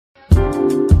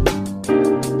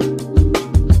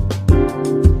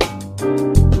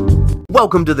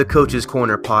Welcome to the Coach's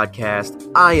Corner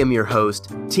podcast. I am your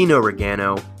host, Tino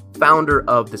Regano, founder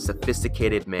of The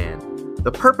Sophisticated Man.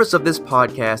 The purpose of this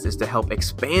podcast is to help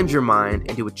expand your mind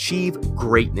and to achieve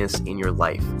greatness in your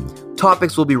life.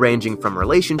 Topics will be ranging from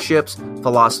relationships,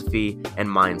 philosophy, and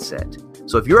mindset.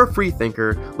 So if you're a free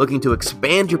thinker looking to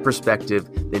expand your perspective,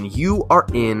 then you are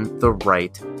in the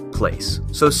right place.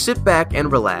 So sit back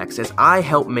and relax as I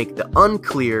help make the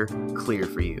unclear clear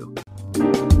for you.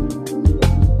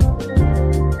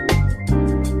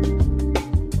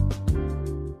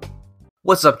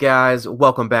 What's up, guys?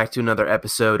 Welcome back to another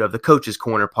episode of the Coach's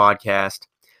Corner podcast.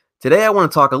 Today I want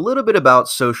to talk a little bit about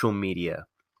social media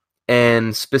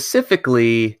and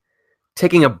specifically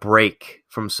taking a break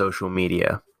from social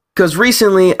media. Because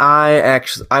recently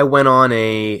I went on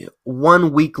a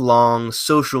 1 week long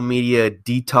social media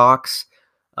detox,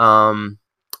 and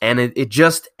it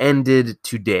just ended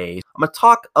today. I'm going to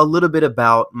talk a little bit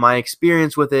about my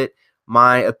experience with it,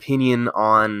 my opinion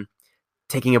on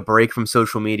taking a break from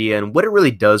social media and what it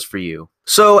really does for you.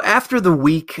 So after the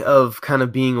week of kind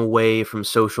of being away from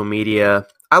social media,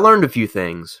 I learned a few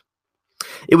things.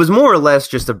 It was more or less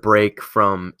just a break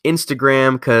from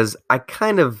Instagram because I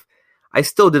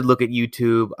still did look at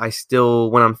YouTube. I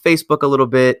still went on Facebook a little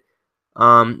bit.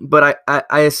 But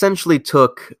I essentially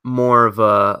took more of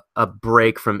a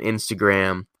break from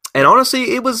Instagram. And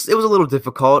honestly, it was a little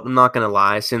difficult, I'm not going to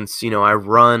lie, since, I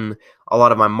run a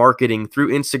lot of my marketing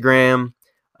through Instagram.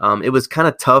 It was kind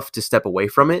of tough to step away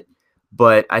from it,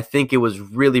 but I think it was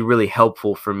really, really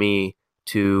helpful for me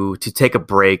to take a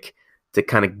break, to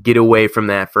kind of get away from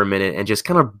that for a minute and just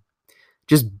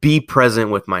be present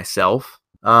with myself.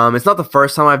 It's not the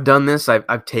first time I've done this.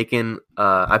 I've taken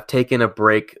a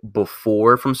break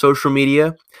before from social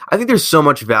media. I think there's so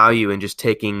much value in just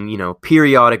taking,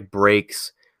 periodic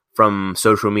breaks from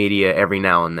social media every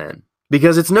now and then,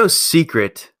 because it's no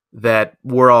secret that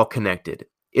we're all connected.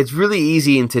 It's really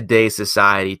easy in today's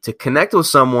society to connect with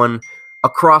someone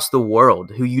across the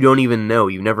world who you don't even know,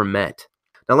 you've never met.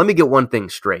 Now, let me get one thing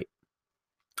straight.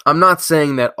 I'm not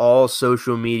saying that all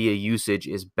social media usage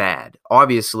is bad.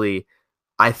 Obviously,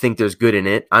 I think there's good in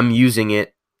it. I'm using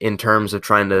it in terms of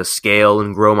trying to scale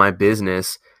and grow my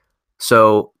business.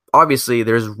 So, obviously,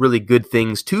 there's really good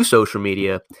things to social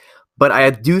media, but I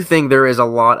do think there is a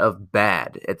lot of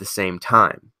bad at the same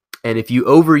time. And if you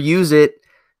overuse it,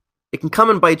 it can come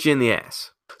and bite you in the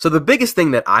ass. So the biggest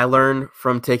thing that I learned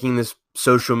from taking this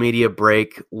social media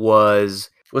break was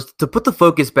to put the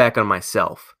focus back on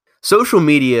myself. Social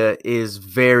media is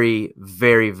very,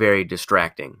 very, very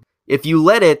distracting. If you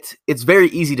let it, it's very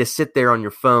easy to sit there on your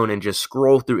phone and just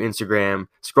scroll through Instagram,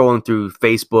 scrolling through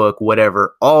Facebook,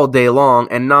 whatever, all day long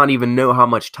and not even know how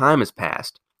much time has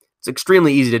passed. It's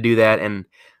extremely easy to do that, and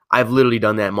I've literally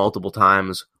done that multiple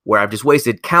times where I've just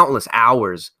wasted countless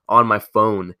hours on my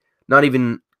phone, not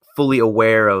even fully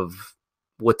aware of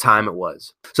what time it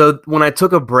was. So when I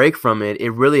took a break from it,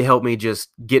 it really helped me just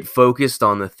get focused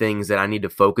on the things that I need to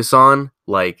focus on,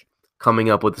 like coming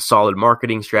up with a solid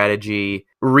marketing strategy,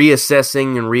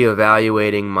 reassessing and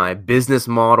reevaluating my business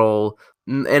model,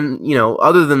 and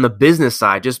other than the business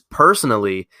side, just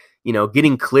personally,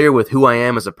 getting clear with who I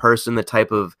am as a person, the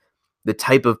type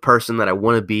of person that I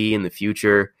want to be in the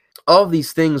future. All of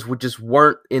these things just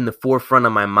weren't in the forefront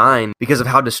of my mind because of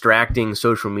how distracting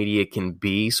social media can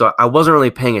be. So I wasn't really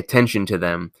paying attention to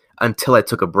them until I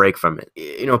took a break from it.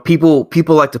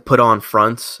 People like to put on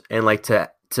fronts and like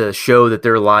to show that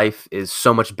their life is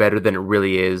so much better than it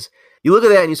really is. You look at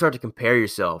that and you start to compare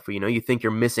yourself. You think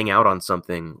you're missing out on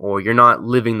something, or you're not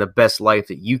living the best life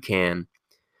that you can.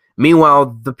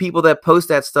 Meanwhile, the people that post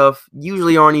that stuff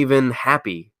usually aren't even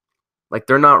happy. Like,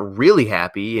 they're not really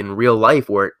happy in real life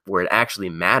where it actually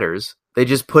matters. They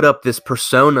just put up this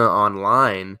persona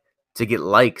online to get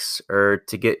likes or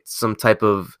to get some type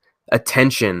of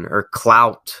attention or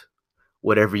clout,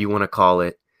 whatever you want to call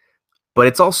it. But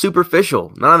it's all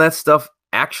superficial. None of that stuff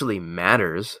actually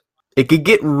matters. It could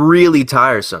get really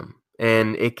tiresome,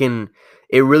 and it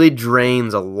really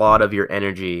drains a lot of your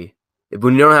energy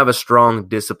when you don't have a strong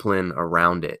discipline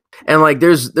around it. And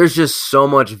there's just so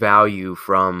much value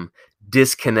from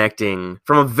disconnecting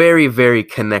from a very, very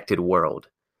connected world.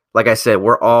 Like I said,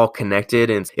 we're all connected,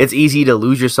 and it's easy to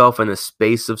lose yourself in the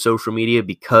space of social media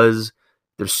because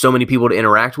there's so many people to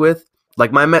interact with.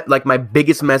 Like my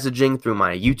biggest messaging through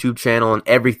my YouTube channel and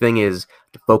everything is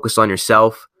to focus on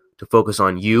yourself, to focus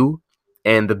on you.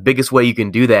 And the biggest way you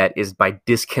can do that is by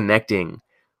disconnecting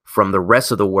from the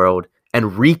rest of the world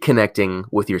and reconnecting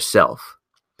with yourself.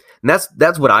 And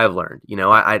that's what I've learned.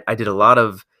 I did a lot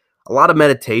of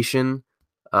meditation,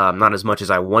 not as much as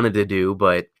I wanted to do,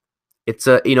 but it's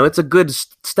a good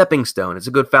stepping stone. It's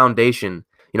a good foundation,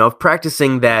 of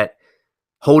practicing that,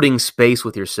 holding space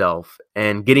with yourself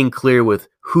and getting clear with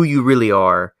who you really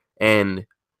are and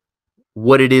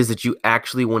what it is that you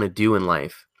actually want to do in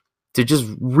life, to just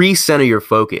recenter your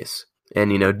focus.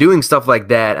 And doing stuff like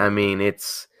that, I mean,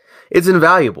 it's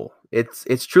invaluable.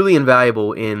 It's truly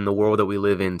invaluable in the world that we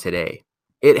live in today.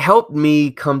 It helped me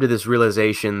come to this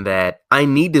realization that I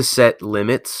need to set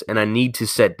limits and I need to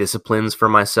set disciplines for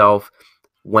myself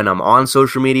when I'm on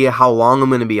social media, how long I'm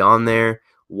going to be on there,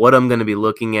 what I'm going to be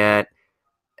looking at,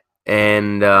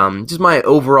 and just my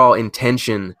overall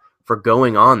intention for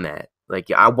going on that. Like,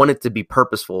 I want it to be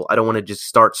purposeful. I don't want to just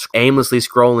start aimlessly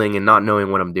scrolling and not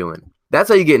knowing what I'm doing. That's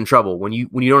how you get in trouble, when you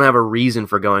don't have a reason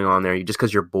for going on there, just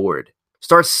because you're bored.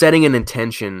 Start setting an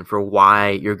intention for why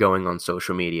you're going on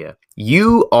social media.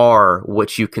 You are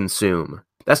what you consume.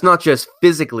 That's not just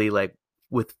physically, like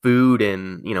with food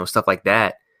and stuff like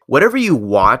that. Whatever you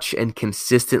watch and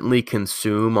consistently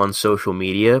consume on social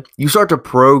media, you start to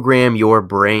program your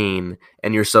brain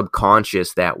and your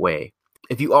subconscious that way.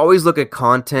 If you always look at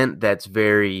content that's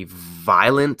very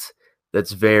violent,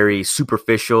 that's very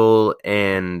superficial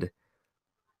and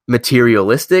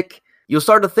materialistic, you'll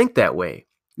start to think that way.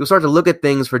 You'll start to look at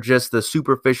things for just the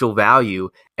superficial value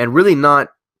and really not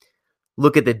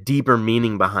look at the deeper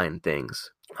meaning behind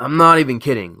things. I'm not even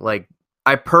kidding. Like,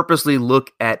 I purposely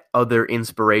look at other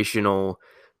inspirational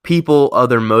people,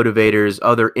 other motivators,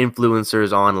 other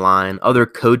influencers online, other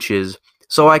coaches,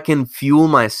 so I can fuel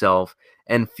myself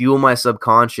and fuel my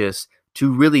subconscious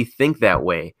to really think that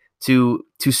way, to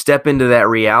step into that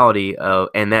reality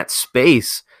and that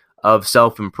space of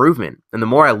self-improvement. And the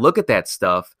more I look at that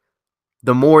stuff,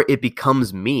 the more it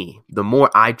becomes me, the more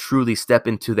I truly step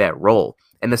into that role.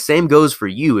 And the same goes for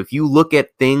you. If you look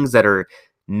at things that are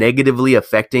negatively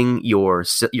affecting your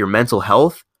mental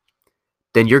health,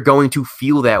 then you're going to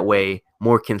feel that way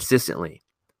more consistently.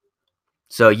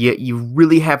 So you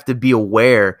really have to be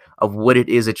aware of what it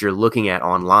is that you're looking at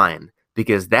online,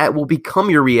 because that will become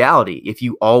your reality if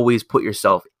you always put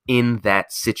yourself in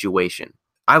that situation.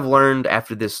 I've learned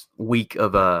after this week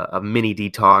of a mini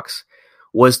detox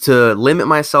was to limit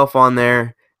myself on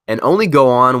there and only go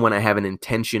on when I have an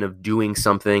intention of doing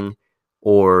something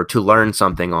or to learn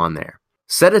something on there.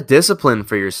 Set a discipline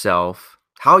for yourself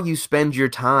how you spend your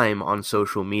time on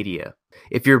social media.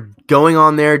 If you're going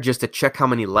on there just to check how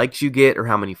many likes you get or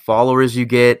how many followers you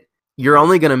get, you're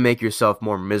only going to make yourself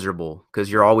more miserable,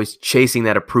 because you're always chasing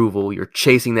that approval. You're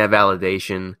chasing that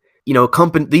validation.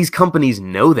 These companies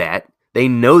know that. They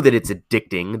know that it's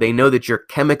addicting. They know that you're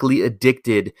chemically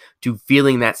addicted to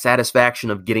feeling that satisfaction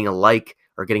of getting a like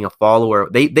or getting a follower.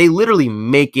 They literally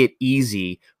make it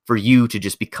easy for you to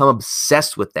just become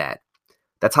obsessed with that.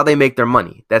 That's how they make their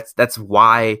money. That's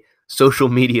why social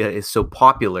media is so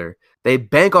popular. They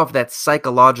bank off that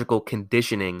psychological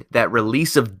conditioning, that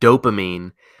release of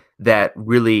dopamine that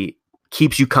really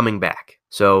keeps you coming back.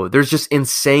 So there's just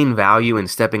insane value in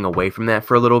stepping away from that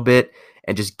for a little bit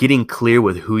and just getting clear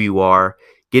with who you are,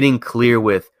 getting clear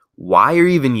with why you're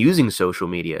even using social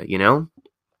media,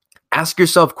 Ask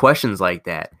yourself questions like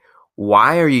that.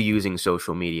 Why are you using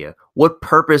social media? What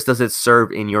purpose does it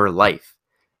serve in your life?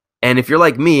 And if you're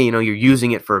like me, you're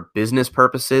using it for business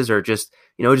purposes or just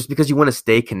because you want to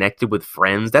stay connected with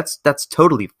friends, that's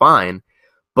totally fine.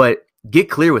 But get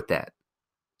clear with that.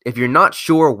 If you're not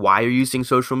sure why you're using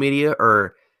social media,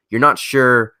 or you're not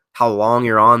sure how long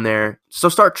you're on there, so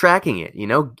start tracking it.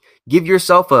 Give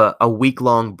yourself a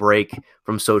week-long break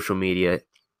from social media.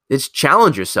 Just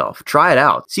challenge yourself. Try it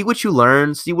out. See what you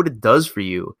learn. See what it does for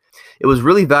you. It was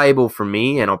really valuable for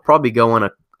me, and I'll probably go on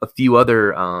a few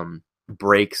other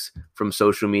breaks from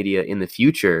social media in the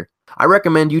future. I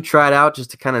recommend you try it out just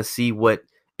to kind of see what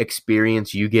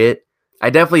experience you get. I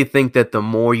definitely think that the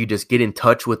more you just get in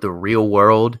touch with the real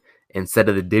world instead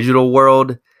of the digital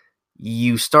world,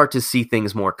 you start to see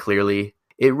things more clearly.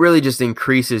 It really just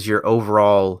increases your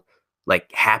overall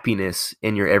happiness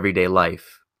in your everyday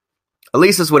life. At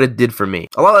least that's what it did for me.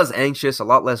 A lot less anxious, a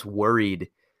lot less worried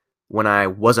when I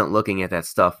wasn't looking at that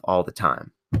stuff all the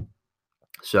time.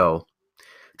 So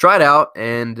try it out,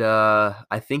 and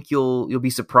I think you'll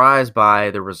be surprised by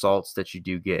the results that you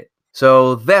do get.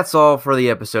 So that's all for the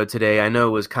episode today. I know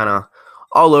it was kind of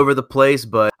all over the place,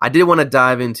 but I did want to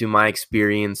dive into my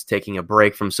experience taking a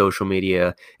break from social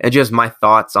media and just my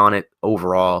thoughts on it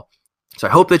overall. So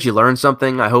I hope that you learned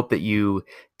something. I hope that you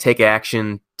take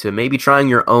action to maybe trying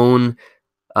your own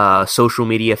social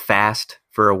media fast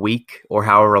for a week or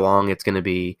however long it's going to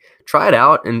be. try it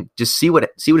out and just see what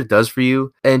it does for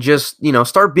you, and just,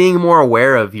 start being more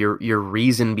aware of your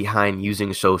reason behind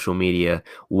using social media,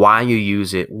 why you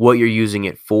use it, what you're using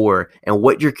it for, and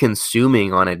what you're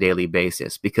consuming on a daily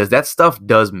basis, because that stuff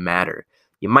does matter.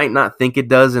 You might not think it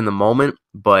does in the moment,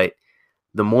 but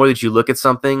the more that you look at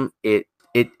something, it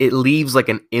leaves like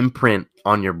an imprint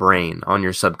on your brain, on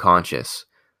your subconscious.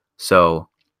 So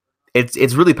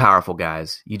it's really powerful,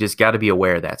 guys. You just got to be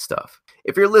aware of that stuff.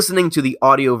 If you're listening to the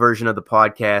audio version of the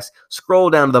podcast,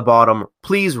 scroll down to the bottom.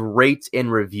 Please rate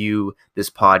and review this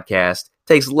podcast. It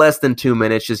takes less than 2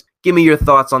 minutes. Just give me your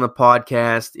thoughts on the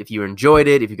podcast. If you enjoyed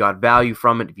it, if you got value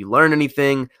from it, if you learned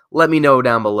anything, let me know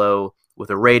down below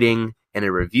with a rating and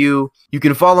a review. You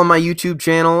can follow my YouTube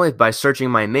channel by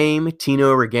searching my name,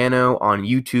 Tino Regano, on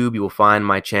YouTube. You will find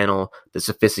my channel, The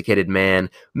Sophisticated Man.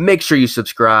 Make sure you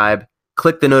subscribe.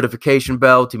 Click the notification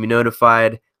bell to be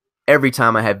notified every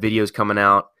time I have videos coming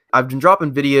out. I've been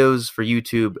dropping videos for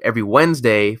YouTube every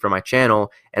Wednesday for my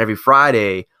channel and every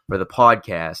Friday for the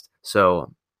podcast.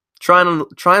 So trying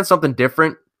something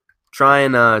different,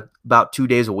 trying about 2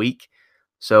 days a week.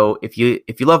 So if you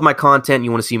love my content and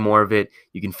you want to see more of it,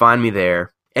 you can find me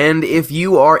there. And if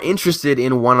you are interested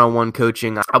in one-on-one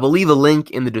coaching, I will leave a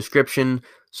link in the description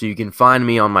so you can find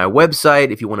me on my website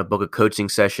if you want to book a coaching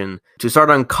session to start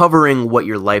uncovering what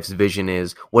your life's vision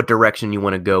is, what direction you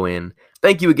want to go in.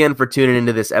 Thank you again for tuning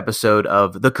into this episode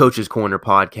of the Coach's Corner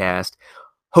podcast.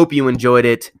 Hope you enjoyed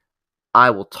it. I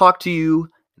will talk to you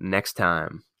next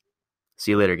time.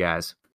 See you later, guys.